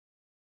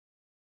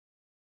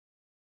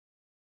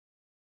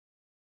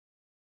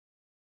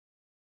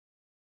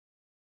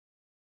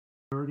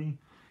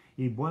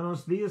Y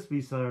buenos días,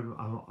 mis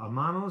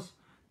hermanos.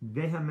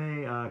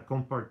 Déjame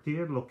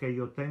compartir lo que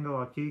yo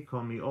tengo aquí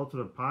con mi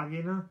otra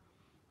página.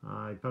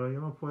 Pero yo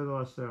no puedo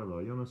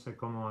hacerlo. Yo no sé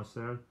cómo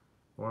hacer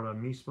ahora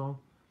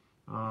mismo.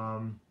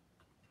 Tal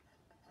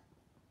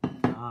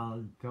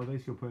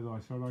vez yo puedo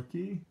hacerlo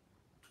aquí.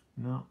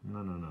 No.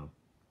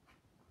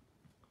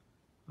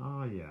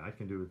 Oh, yeah, I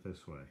can do it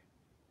this way.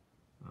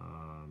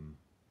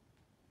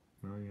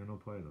 No, yo no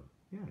puedo.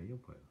 Yeah, yo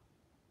puedo.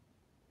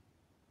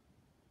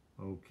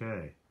 Ok.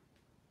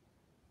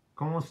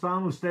 ¿Cómo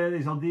están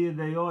ustedes el día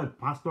de hoy?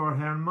 Pastor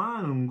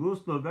Germán, un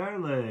gusto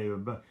verle.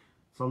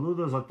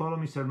 Saludos a todos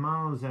mis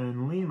hermanos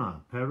en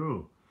Lima,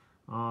 Perú.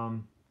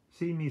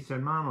 Sí, mis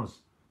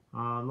hermanos,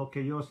 lo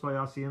que yo estoy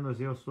haciendo es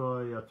yo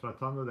estoy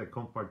tratando de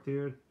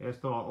compartir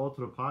esto a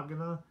otra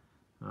página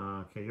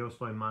que yo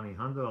estoy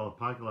manejando,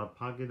 la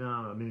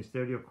página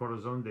Ministerio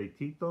Corazón de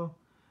Tito,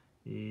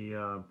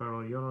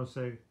 pero yo no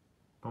sé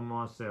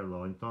cómo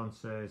hacerlo,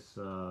 entonces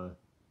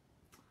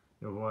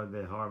yo voy a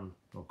dejarlo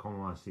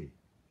como así.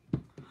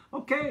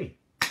 Ok,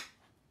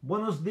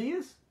 buenos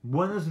días,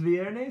 buenos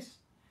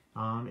viernes.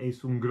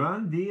 Es un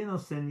gran día en el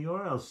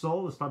Señor. El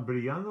sol está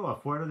brillando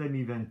afuera de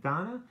mi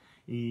ventana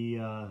y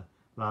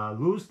la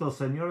luz del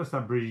Señor está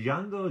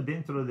brillando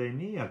dentro de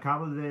mí.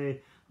 Acabo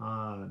de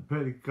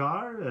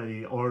predicar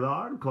y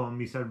orar con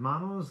mis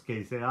hermanos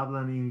que se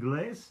hablan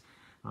inglés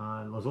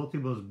los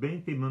últimos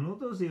 20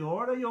 minutos y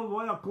ahora yo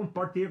voy a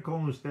compartir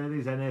con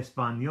ustedes en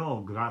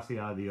español,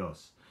 gracias a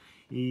Dios.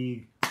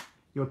 Y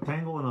yo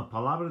tengo una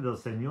palabra del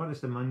Señor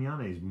esta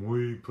mañana, es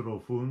muy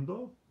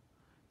profundo.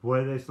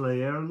 Puedes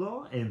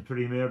leerlo en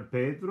 1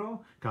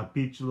 Pedro,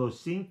 capítulo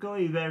 5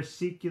 y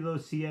versículo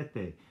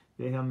 7.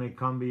 Déjame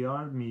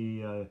cambiar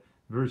mi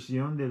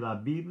versión de la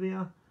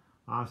Biblia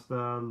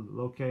hasta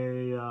lo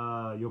que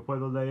yo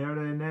puedo leer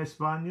en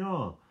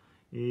español.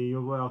 Y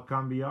yo voy a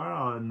cambiar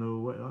a la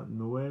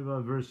nueva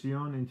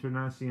versión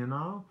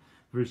internacional.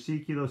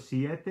 Versículo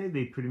 7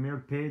 de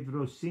 1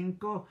 Pedro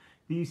 5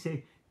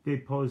 dice: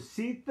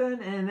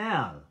 depositen en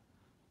Él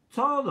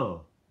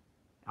todo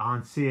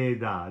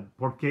ansiedad,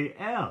 porque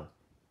Él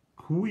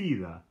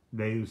cuida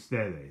de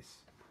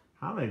ustedes.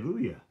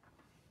 Aleluya,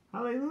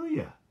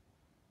 aleluya.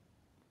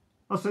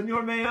 El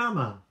Señor me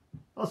ama,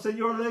 el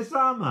Señor les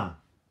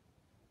ama.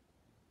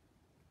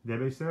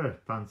 Debe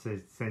ser tan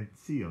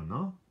sencillo,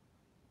 ¿no?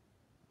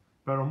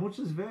 Pero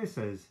muchas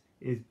veces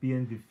es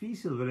bien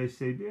difícil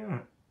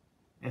recibir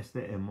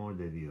este amor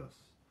de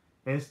Dios.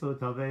 Esto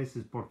tal vez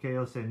es porque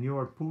el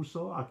Señor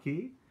puso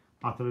aquí,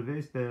 a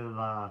través de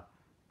la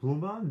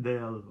pluma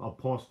del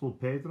apóstol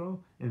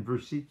Pedro, en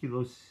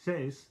versículo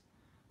 6,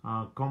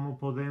 ¿cómo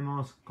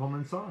podemos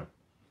comenzar?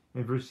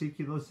 En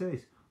versículo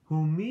 6,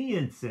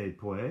 humíllense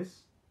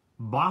pues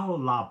bajo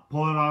la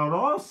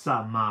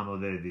poderosa mano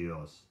de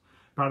Dios,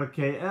 para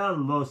que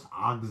Él los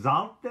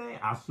exalte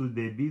a su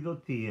debido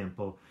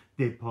tiempo.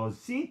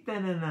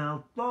 Depositen en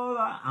Él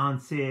toda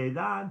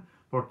ansiedad,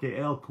 porque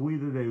Él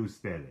cuida de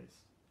ustedes.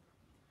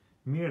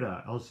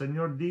 Mira, el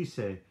Señor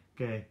dice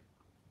que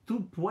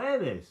tú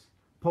puedes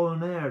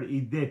poner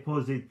y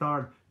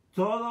depositar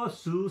todas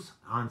sus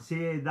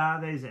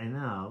ansiedades en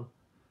Él,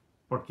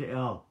 porque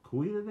Él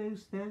cuida de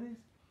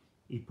ustedes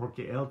y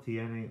porque Él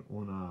tiene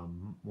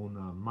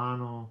una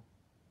mano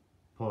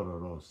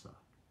poderosa.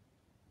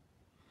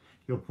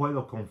 Yo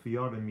puedo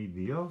confiar en mi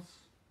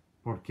Dios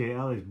porque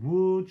Él es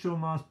mucho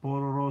más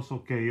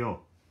poderoso que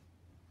yo.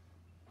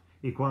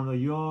 Y cuando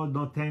yo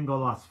no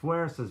tengo las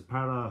fuerzas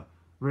para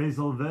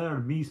resolver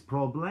mis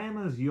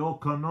problemas, yo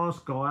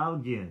conozco a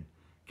alguien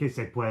que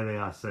se puede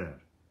hacer.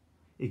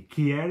 Y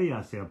quiere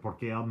hacer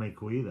porque Él me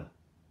cuida.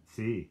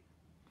 Sí.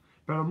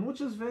 Pero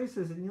muchas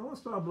veces, yo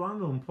estoy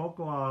hablando un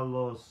poco a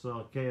los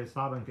que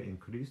saben que en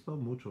Cristo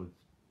mucho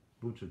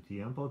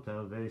tiempo,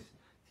 tal vez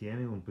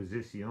tienen una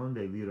posición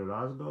de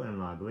liderazgo en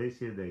la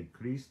iglesia de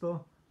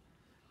Cristo.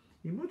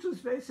 Y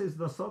muchas veces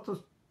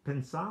nosotros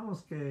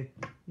pensamos que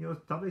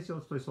tal vez yo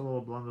estoy solo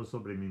hablando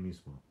sobre mí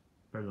mismo,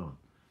 perdón,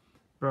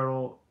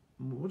 pero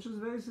muchas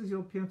veces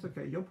yo pienso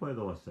que yo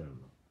puedo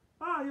hacerlo.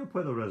 Yo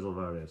puedo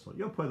resolver eso,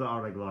 yo puedo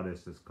arreglar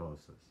estas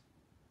cosas.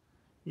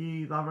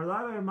 Y la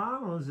verdad,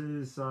 hermanos,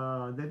 es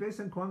de vez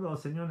en cuando el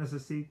Señor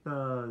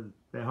necesita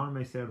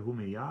dejarme ser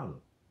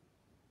humillado.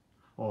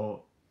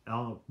 O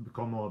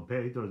como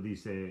Pedro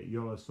dice,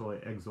 yo soy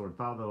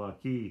exhortado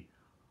aquí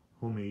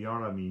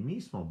humillar a mí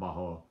mismo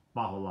bajo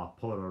la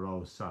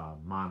poderosa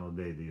mano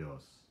de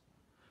Dios,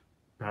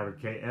 para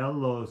que Él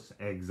los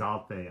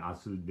exalte a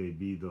su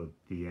debido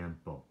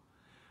tiempo.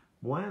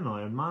 Bueno,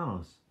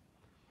 hermanos,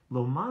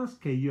 lo más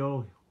que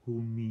yo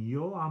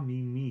humillo a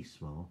mí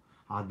mismo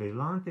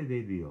adelante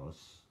de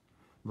Dios,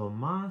 lo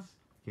más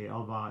que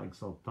Él va a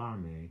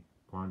exaltarme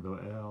cuando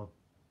Él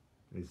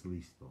es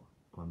listo,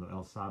 cuando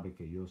Él sabe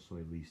que yo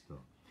soy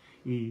listo.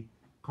 ¿Y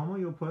cómo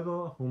yo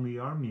puedo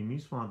humillar a mí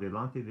mismo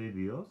adelante de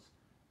Dios?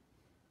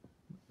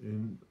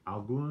 En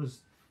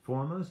algunas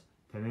formas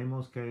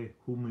tenemos que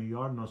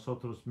humillar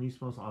nosotros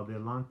mismos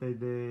adelante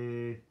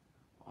de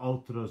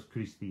otros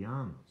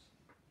cristianos.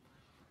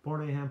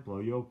 Por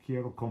ejemplo, yo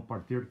quiero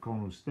compartir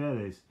con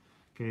ustedes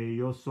que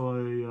yo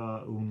soy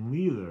un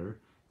líder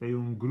de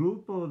un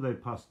grupo de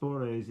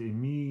pastores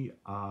en mi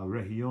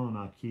región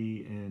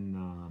aquí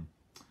en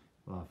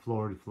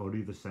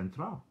Florida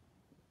Central.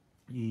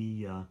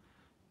 Y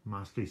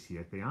más que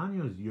 7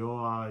 años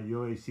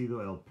yo he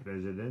sido el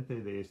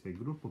presidente de este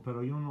grupo,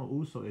 pero yo no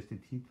uso este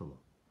título.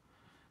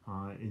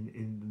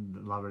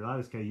 La verdad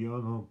es que yo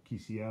no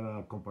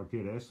quisiera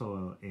compartir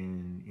eso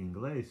en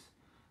inglés,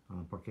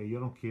 porque yo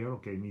no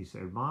quiero que mis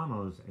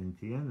hermanos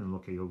entiendan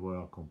lo que yo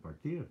voy a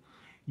compartir.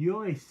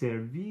 Yo he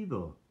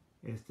servido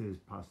a estos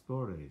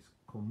pastores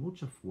con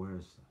mucha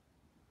fuerza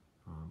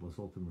los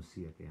últimos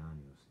 7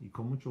 años y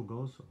con mucho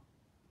gozo.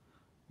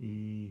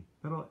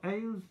 Pero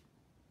ellos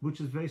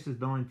muchas veces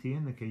no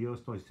entienden que yo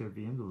estoy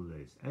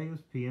sirviéndoles.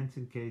 Ellos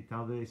piensan que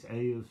tal vez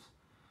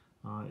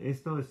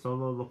esto es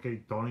solo lo que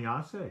Tony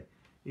hace.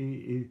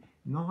 Y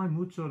no hay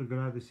mucho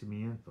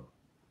agradecimiento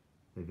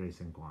de vez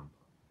en cuando.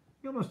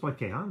 Yo no estoy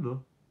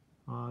quejando.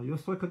 Yo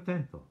estoy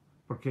contento.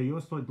 Porque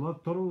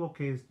todo lo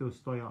que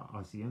estoy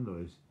haciendo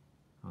es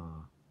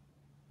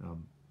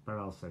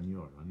para el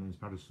Señor. Es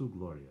para su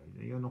gloria.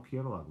 Yo no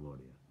quiero la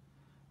gloria.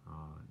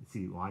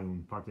 Sí, hay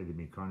una parte de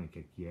mi carne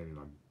que quiere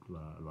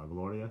la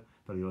gloria,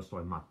 pero yo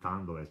estoy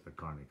matando esta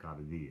carne cada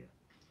día.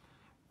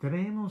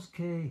 Tenemos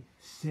que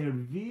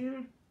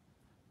servir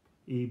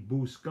y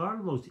buscar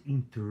los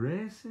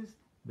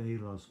intereses de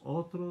los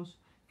otros,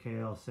 que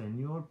el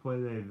Señor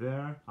puede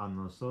ver a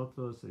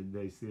nosotros y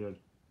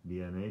decir,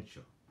 bien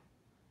hecho.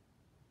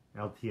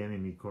 Él tiene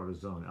mi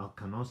corazón, Él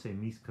conoce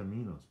mis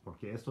caminos,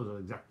 porque esto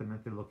es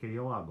exactamente lo que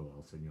yo hago,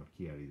 el Señor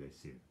quiere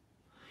decir.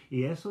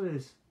 Y eso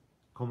es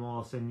como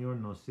el Señor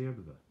nos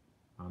sirve.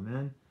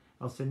 Amén.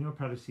 El Señor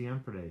para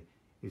siempre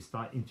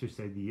está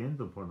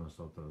intercediendo por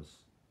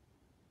nosotros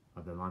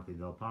adelante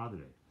del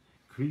Padre.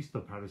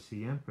 Cristo para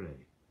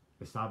siempre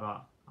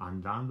estaba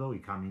andando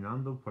y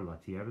caminando por la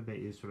tierra de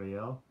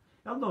Israel.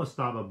 Él no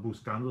estaba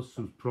buscando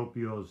sus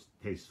propios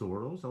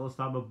tesoros, Él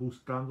estaba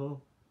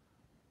buscando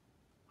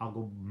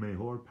algo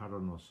mejor para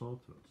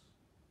nosotros.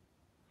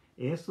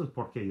 Eso es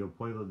porque yo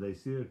puedo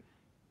decir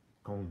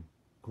con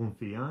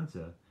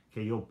confianza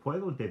que yo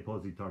puedo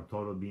depositar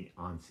toda mi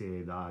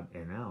ansiedad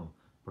en Él,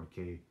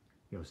 porque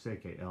yo sé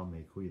que Él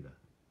me cuida.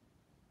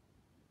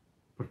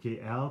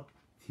 Porque Él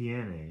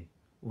tiene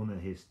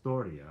una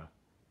historia,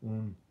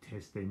 un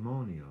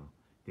testimonio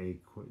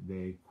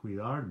de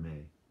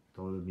cuidarme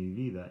toda mi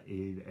vida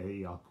y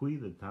Él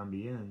cuida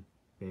también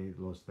de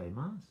los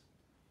demás.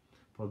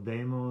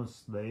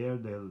 Podemos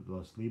leer de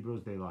los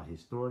libros de la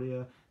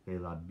historia, de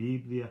la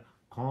Biblia,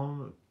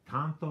 como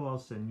tanto el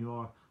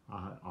Señor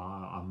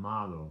ha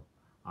amado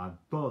a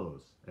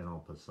todos en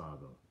el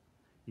pasado.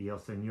 Y el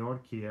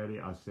Señor quiere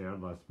hacer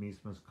las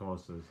mismas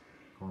cosas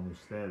con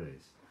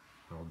ustedes.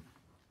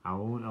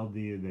 Aún el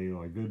día de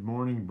hoy. Good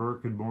morning,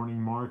 Burke. Good morning,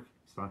 Mark.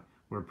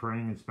 We're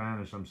praying in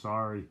Spanish. I'm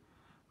sorry.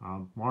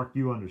 Mark,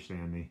 you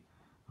understand me.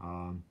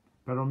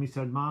 Pero mis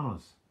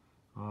hermanos,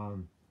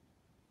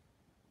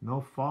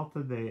 no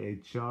falta de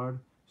echar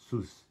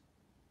sus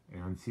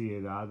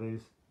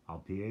ansiedades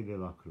al pie de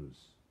la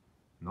cruz.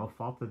 No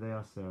falta de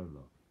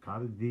hacerlo.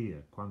 Cada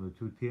día, cuando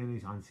tú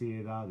tienes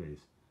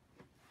ansiedades,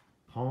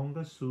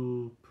 ponga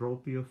su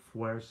propia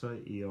fuerza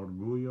y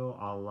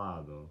orgullo al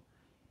lado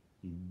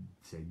y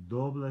se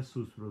doble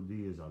sus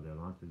rodillas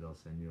delante del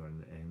Señor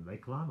y le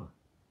clama,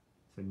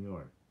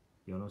 Señor,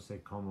 yo no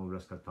sé cómo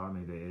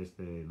rescatarme de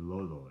este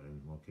lodo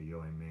en lo que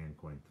yo me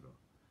encuentro.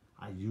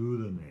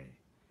 Ayúdame,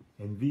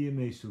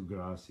 envíame su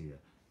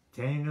gracia,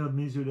 tenga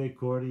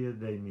misericordia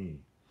de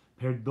mí,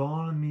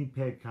 perdona mi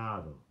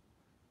pecado,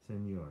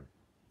 Señor,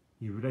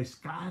 y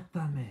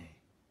rescátame.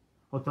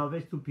 O tal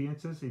vez tú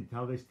piensas, y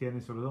tal vez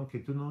tienes razón, que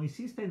tú no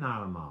hiciste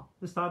nada mal.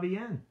 Está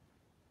bien.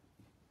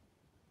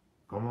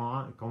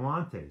 Como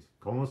antes,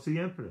 como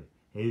siempre.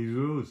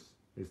 Jesús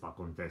es la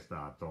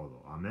contesta a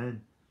todo.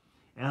 Amén.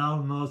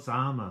 Él nos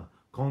ama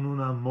con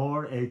un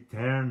amor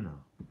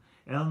eterno.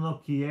 Él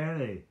no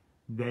quiere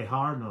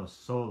dejarnos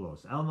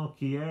solos. Él no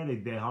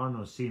quiere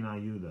dejarnos sin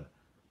ayuda.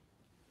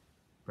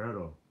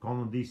 Pero,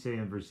 como dice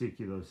en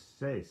versículo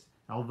 6,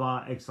 Él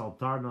va a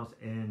exaltarnos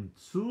en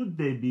su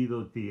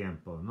debido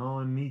tiempo,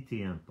 no en mi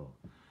tiempo.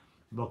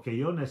 Lo que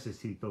yo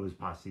necesito es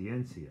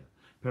paciencia.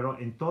 Pero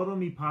en toda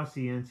mi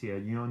paciencia,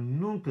 yo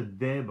nunca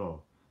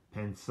debo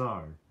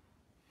pensar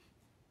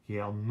que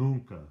Él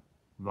nunca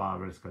va a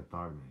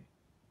rescatarme.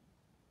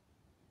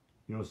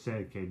 Yo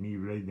sé que mi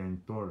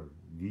Redentor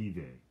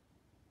vive,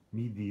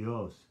 mi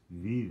Dios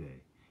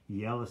vive,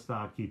 y Él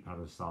está aquí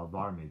para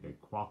salvarme de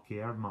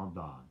cualquier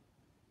maldad,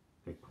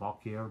 de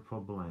cualquier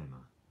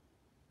problema.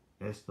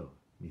 Esto,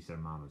 mis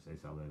hermanos,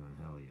 es el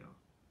Evangelio.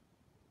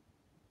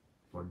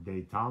 Por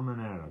de tal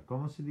manera,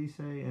 ¿cómo se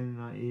dice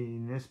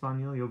en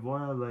español? Yo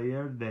voy a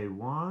leer de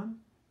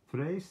Juan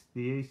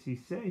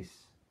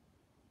 3:16.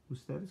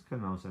 Ustedes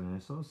conocen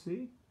eso,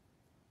 ¿sí?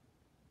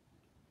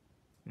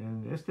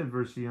 En esta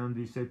versión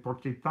dice,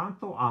 porque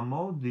tanto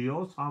amó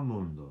Dios al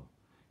mundo,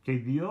 que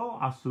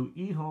dio a su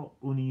Hijo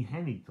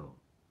unigénito,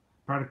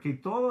 para que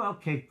todo el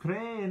que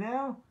cree en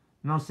Él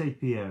no se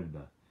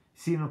pierda,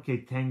 sino que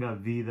tenga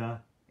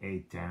vida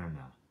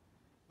eterna.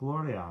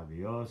 Gloria a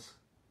Dios.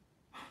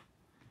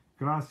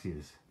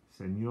 Gracias,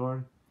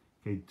 Señor,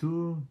 que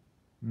tú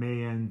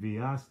me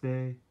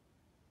enviaste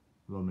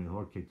lo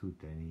mejor que tú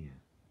tenías,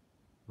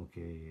 lo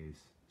que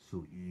es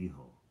su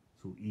Hijo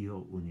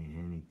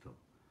unigénito.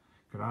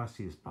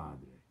 Gracias,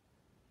 Padre.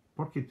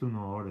 Porque tú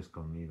no ores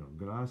conmigo.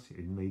 Gracias.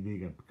 Y le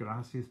diga,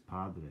 gracias,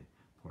 Padre,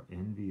 por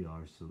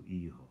enviar su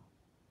Hijo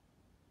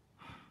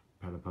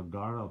para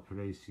pagar el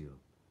precio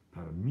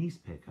para mis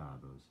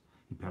pecados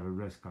y para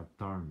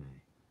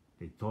rescatarme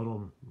de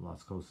todas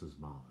las cosas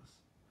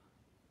malas.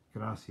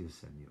 Gracias,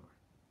 Señor.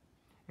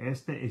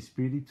 Este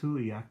espíritu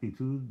y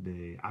actitud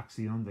de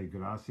acción de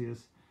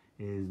gracias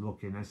es lo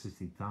que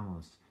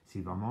necesitamos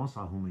si vamos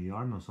a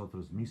humillar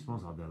nosotros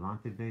mismos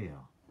delante de Él.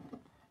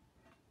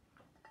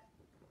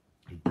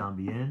 Y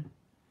también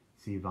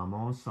si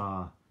vamos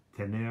a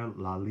tener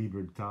la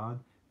libertad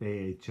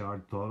de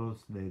echar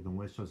todas de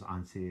nuestras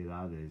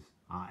ansiedades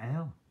a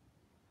Él.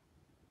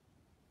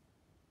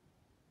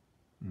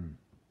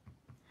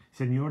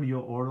 Señor,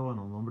 yo oro en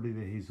el nombre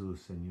de Jesús,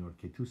 Señor,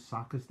 que tú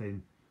saques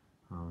de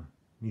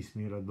mis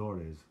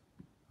miradores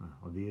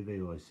el día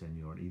de hoy,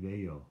 Señor, y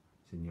de yo,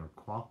 Señor,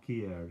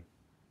 cualquier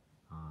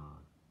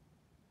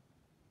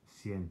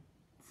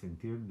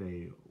sentir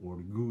de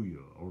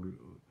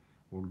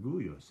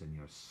orgullo,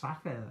 Señor.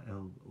 Saca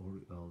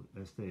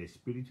este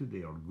espíritu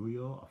de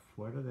orgullo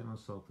afuera de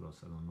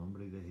nosotros en el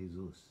nombre de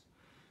Jesús.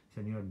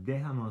 Señor,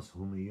 déjanos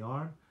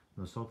humillar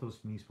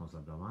nosotros mismos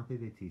delante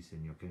de ti,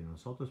 Señor, que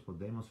nosotros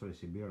podemos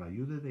recibir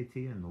ayuda de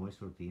ti en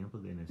nuestro tiempo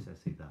de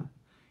necesidad.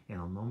 En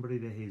el nombre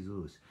de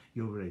Jesús,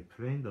 yo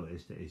reprendo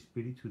este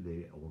espíritu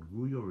de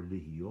orgullo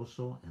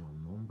religioso en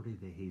el nombre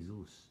de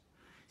Jesús.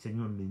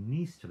 Señor,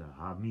 ministra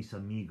a mis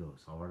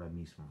amigos ahora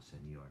mismo,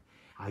 Señor.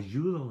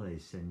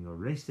 Ayúdales, Señor,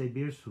 a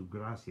recibir su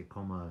gracia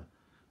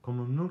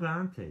como nunca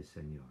antes,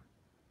 Señor.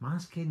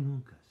 Más que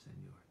nunca,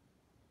 Señor.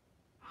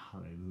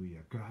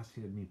 Aleluya.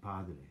 Gracias, mi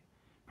Padre,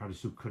 para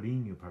su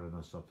cariño para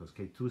nosotros,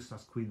 que tú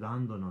estás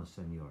cuidándonos,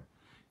 Señor.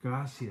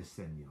 Gracias,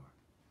 Señor.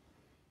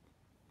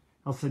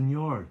 El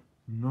Señor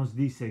nos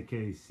dice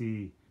que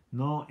si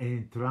no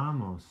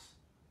entramos,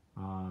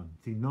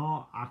 si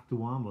no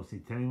actuamos, si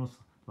tenemos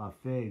la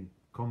fe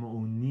como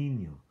un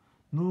niño,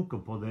 nunca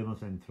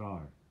podemos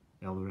entrar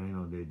al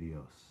reino de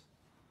Dios.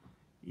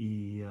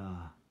 Y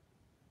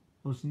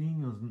los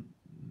niños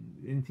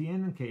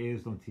entienden que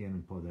ellos no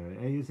tienen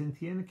poder. Ellos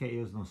entienden que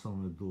ellos no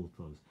son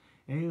adultos.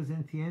 Ellos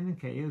entienden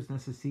que ellos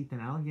necesitan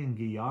a alguien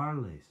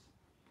guiarles.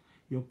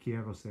 Yo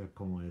quiero ser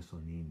como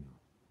esos niños,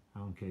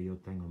 aunque yo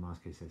tengo más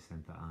que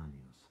 60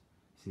 años.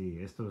 Sí,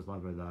 esto es la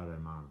verdad,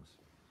 hermanos.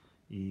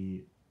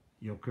 Y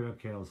yo creo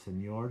que el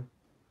Señor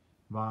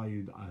va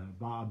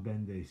a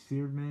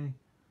bendecirme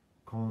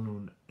con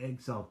una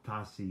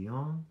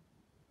exaltación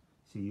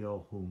si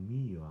yo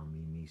humillo a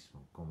mí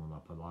mismo, como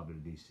la palabra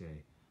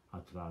dice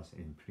atrás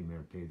en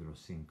 1 Pedro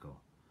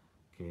 5,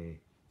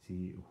 que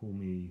si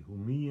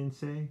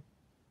humíllense,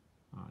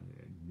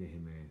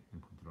 déjeme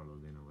encontrarlo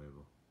de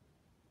nuevo.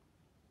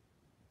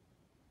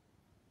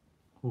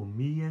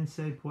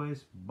 Humíllense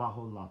pues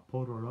bajo la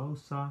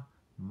poderosa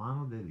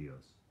mano de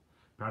Dios,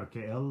 para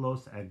que Él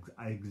los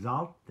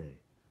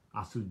exalte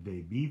a su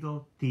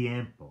debido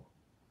tiempo.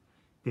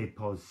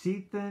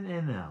 Depositen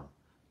en Él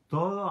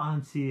toda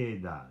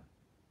ansiedad,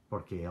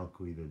 porque Él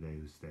cuida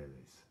de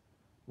ustedes.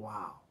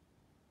 ¡Wow!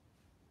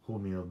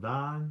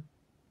 Humildad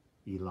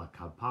y la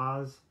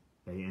capaz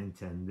de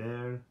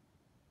entender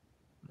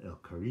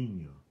el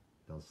cariño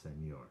del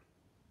Señor.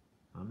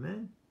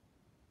 Amén.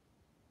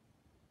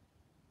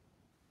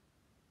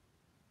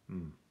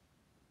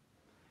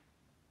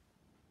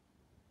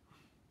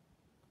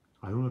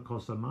 Hay una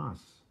cosa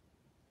más.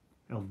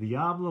 El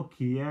diablo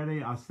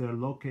quiere hacer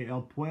lo que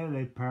él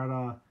puede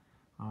para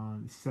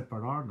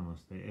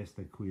separarnos de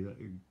este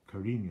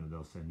cariño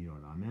del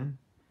Señor. Amén.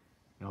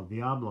 El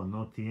diablo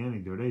no tiene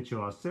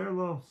derecho a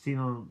hacerlo,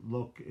 sino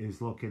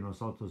es lo que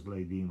nosotros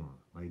le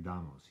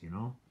damos,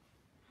 ¿no?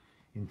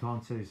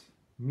 Entonces,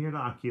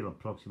 mira aquí el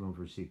próximo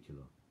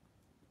versículo.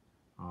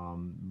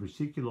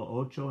 Versículo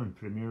 8 en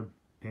 1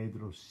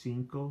 Pedro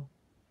 5.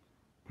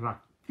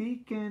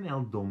 Practiquen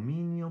el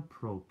dominio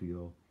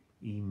propio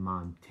y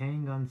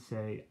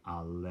manténganse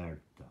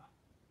alerta.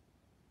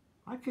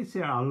 Hay que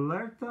ser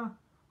alerta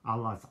a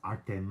las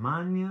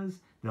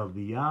artimañas del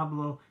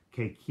diablo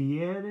que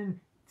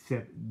quieren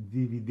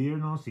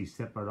dividirnos y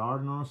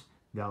separarnos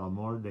del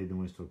amor de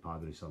nuestro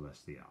Padre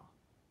Celestial.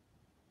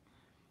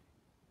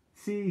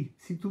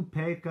 Si tú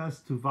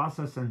pecas, tú vas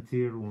a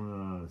sentir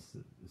una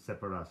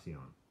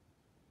separación.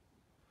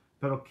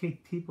 Pero ¿qué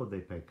tipo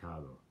de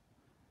pecado?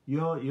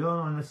 Yo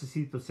no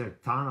necesito ser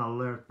tan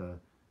alerta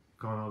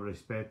con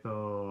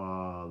respecto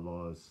a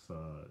los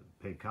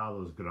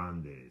pecados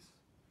grandes.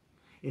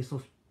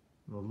 Esos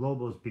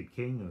lobos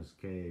pequeños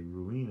que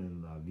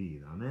arruinan la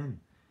vida. Amén.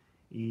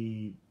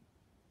 Y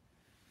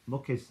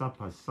lo que está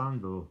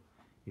pasando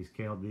es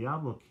que el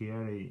diablo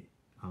quiere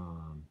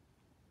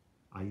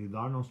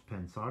ayudarnos a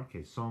pensar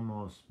que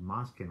somos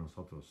más que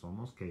nosotros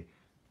somos, que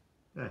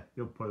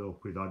yo puedo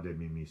cuidar de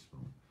mí mismo.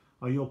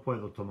 O yo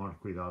puedo tomar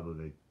cuidado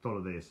de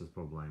todos esos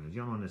problemas.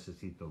 Yo no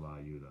necesito la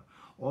ayuda.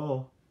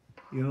 O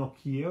yo no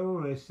quiero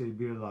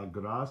recibir la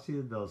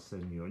gracia del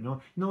Señor.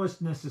 No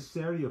es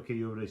necesario que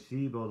yo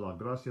reciba la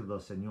gracia del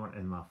Señor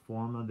en la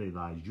forma de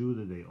la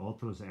ayuda de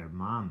otros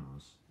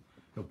hermanos.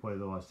 Yo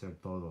puedo hacer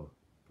todo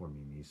por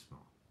mí mismo.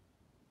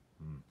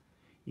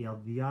 Y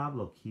el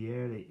diablo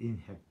quiere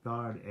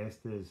inyectar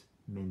estas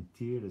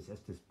mentiras,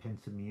 estos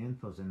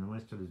pensamientos en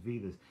nuestras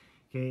vidas,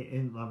 que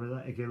en la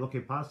verdad, que lo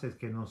que pasa es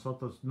que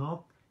nosotros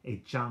no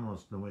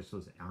echamos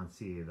nuestras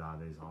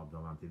ansiedades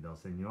delante del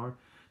Señor.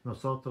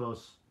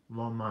 Nosotros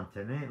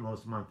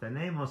los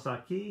mantenemos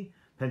aquí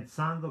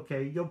pensando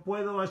que yo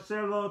puedo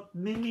hacerlo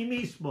mí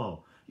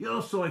mismo.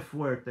 Yo soy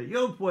fuerte,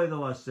 yo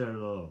puedo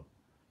hacerlo.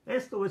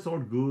 Esto es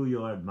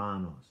orgullo,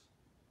 hermanos.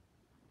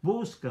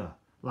 Busca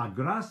la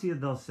gracia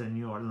del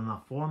Señor en la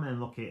forma en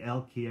la que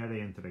Él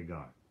quiere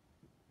entregar.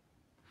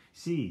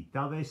 Sí,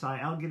 tal vez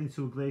hay alguien en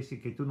su iglesia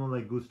que tú no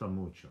le gusta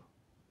mucho,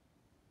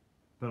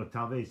 pero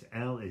tal vez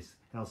Él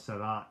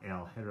será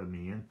el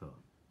herramienta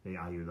de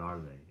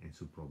ayudarle en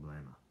su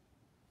problema.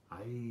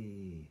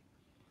 Ay,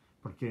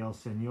 porque el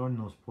Señor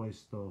nos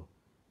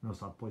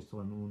ha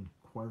puesto en un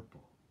cuerpo,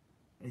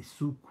 es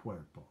su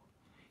cuerpo.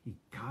 Y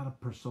cada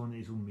persona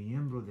es un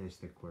miembro de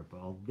este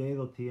cuerpo. El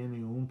dedo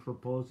tiene un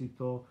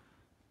propósito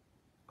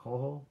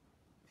cojo,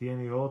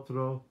 tiene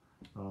otro,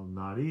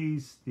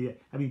 nariz,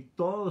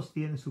 todos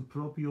tienen su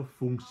propia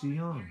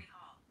función.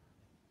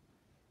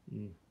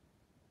 Y,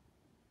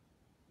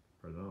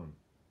 perdón.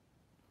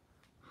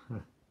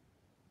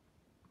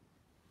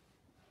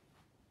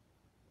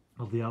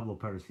 El diablo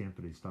para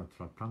siempre está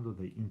tratando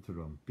de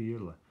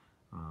interrumpir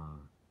la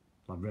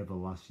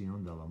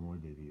revelación del amor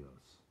de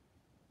Dios.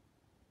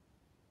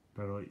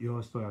 Pero yo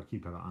estoy aquí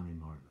para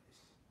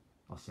animarles.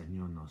 El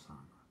Señor nos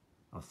ama.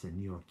 El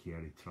Señor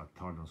quiere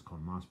tratarnos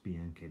con más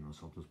bien que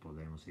nosotros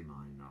podemos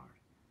imaginar.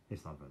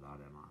 Es la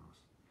verdad,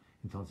 hermanos.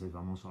 Entonces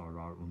vamos a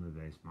orar una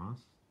vez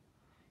más.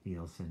 Y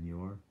el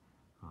Señor,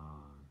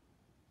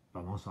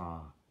 vamos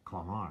a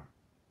clamar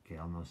que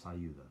Él nos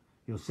ayude.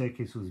 Yo sé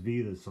que sus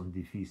vidas son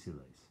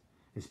difíciles,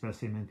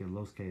 especialmente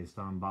los que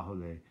están bajo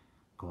de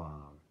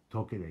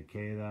toque de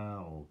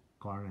queda o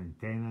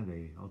cuarentena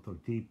de otro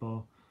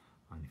tipo.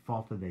 Hay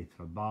falta de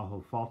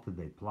trabajo, falta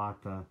de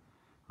plata.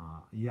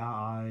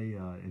 Ya hay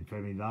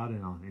enfermedad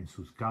en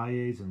sus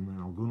calles, en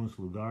algunos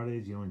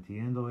lugares. Yo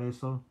entiendo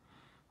eso.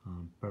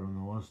 Pero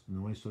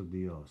nuestro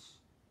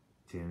Dios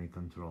tiene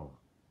control.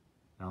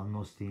 Él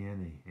nos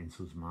tiene en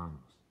sus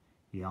manos.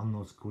 Y Él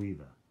nos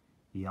cuida.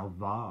 Y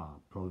Él va a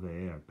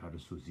proveer para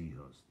sus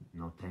hijos.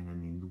 No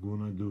tengan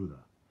ninguna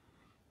duda.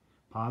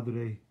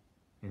 Padre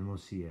en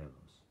los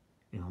cielos,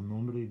 en el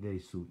nombre de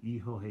su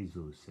Hijo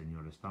Jesús,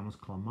 Señor, estamos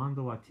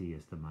clamando a ti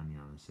esta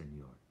mañana,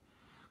 Señor,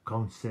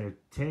 con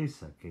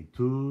certeza que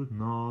tú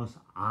nos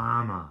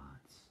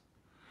amas.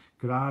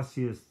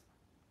 Gracias,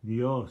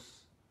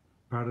 Dios,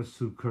 para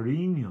su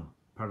cariño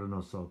para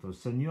nosotros.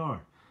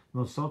 Señor,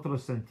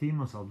 nosotros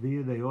sentimos al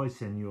día de hoy,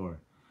 Señor,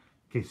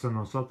 que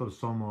nosotros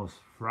somos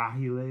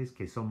frágiles,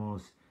 que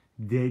somos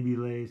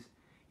débiles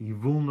y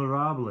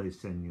vulnerables,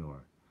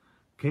 Señor.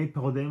 ¿Qué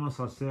podemos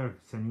hacer,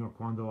 Señor,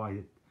 cuando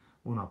hay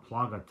una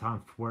plaga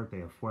tan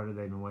fuerte afuera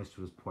de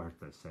nuestras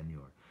puertas,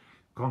 Señor?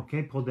 ¿Con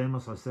qué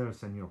podemos hacer,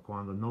 Señor,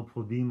 cuando no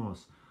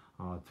pudimos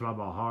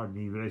trabajar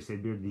ni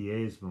recibir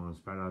diezmos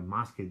para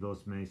más que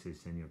 2 meses,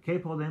 Señor? ¿Qué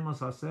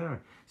podemos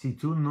hacer si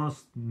tú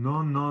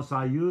no nos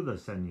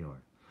ayudas,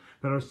 Señor?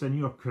 Pero,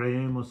 Señor,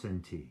 creemos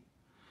en ti.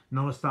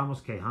 No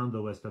estamos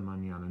quejando esta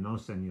mañana, no,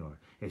 Señor.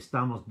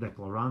 Estamos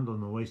declarando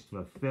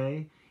nuestra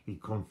fe y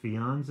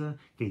confianza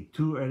que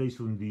tú eres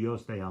un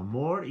Dios de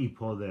amor y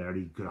poder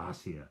y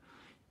gracia.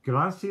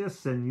 Gracias,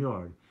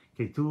 Señor,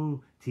 que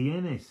tú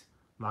tienes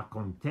la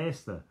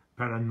contesta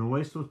para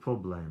nuestros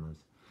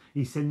problemas.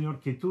 Y, Señor,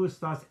 que tú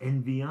estás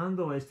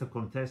enviando esta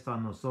contesta a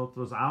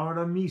nosotros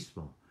ahora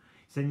mismo.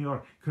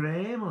 Señor,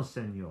 creemos,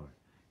 Señor,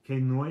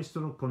 que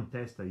nuestra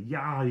contesta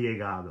ya ha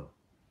llegado.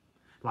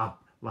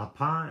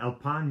 El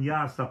pan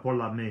ya está por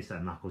la mesa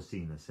en la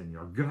cocina,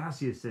 Señor.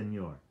 Gracias,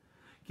 Señor,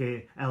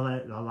 que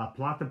la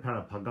plata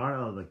para pagar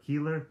el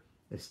alquiler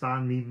está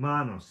en mi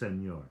mano,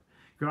 Señor.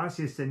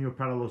 Gracias, Señor,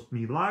 para los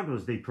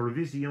milagros de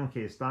provisión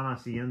que están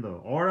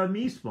haciendo ahora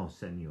mismo,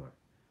 Señor.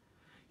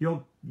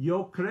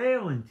 Yo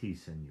creo en ti,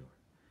 Señor.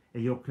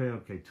 Y yo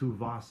creo que tú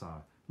vas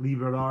a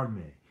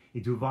liberarme.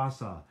 Y tú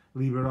vas a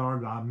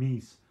liberar a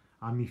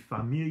mi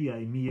familia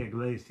y mi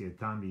iglesia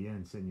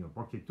también, Señor.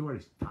 Porque tú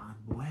eres tan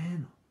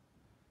bueno,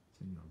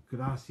 Señor.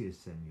 Gracias,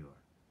 Señor,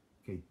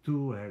 que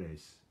tú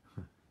eres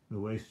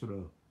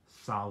nuestro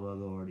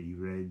Salvador y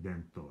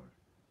Redentor.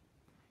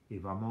 Y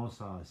vamos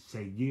a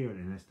seguir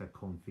en esta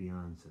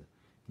confianza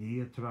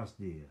día tras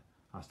día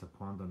hasta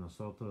cuando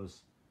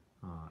nosotros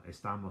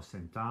estamos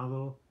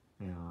sentados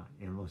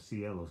en los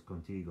cielos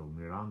contigo,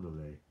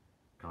 mirándole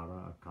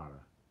cara a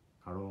cara,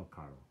 caro a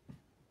caro.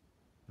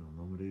 En el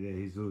nombre de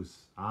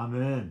Jesús.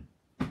 Amén.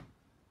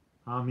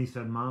 Mis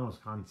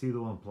hermanos, han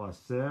sido un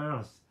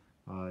placer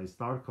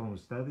estar con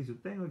ustedes. Yo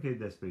tengo que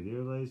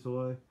despedirles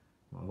hoy,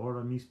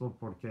 ahora mismo,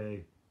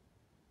 porque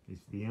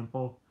es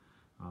tiempo.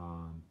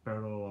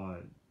 Pero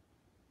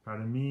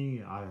para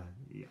mí,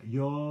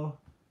 yo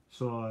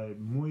soy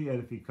muy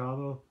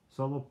edificado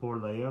solo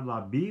por leer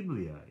la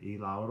Biblia y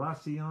la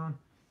oración,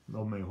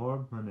 la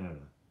mejor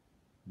manera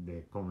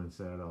de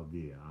comenzar el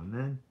día.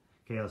 Amén.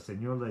 Que el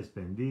Señor les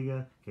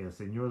bendiga, que el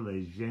Señor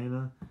les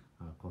llena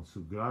con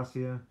su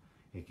gracia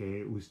y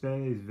que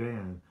ustedes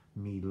vean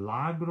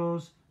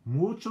milagros,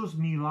 muchos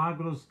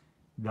milagros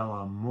del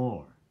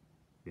amor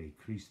de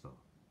Cristo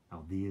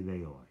al día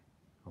de hoy.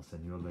 El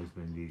Señor les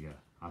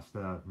bendiga.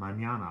 Hasta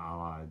mañana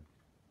a las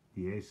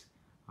 10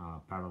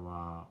 para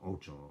las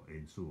 8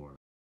 en su hora.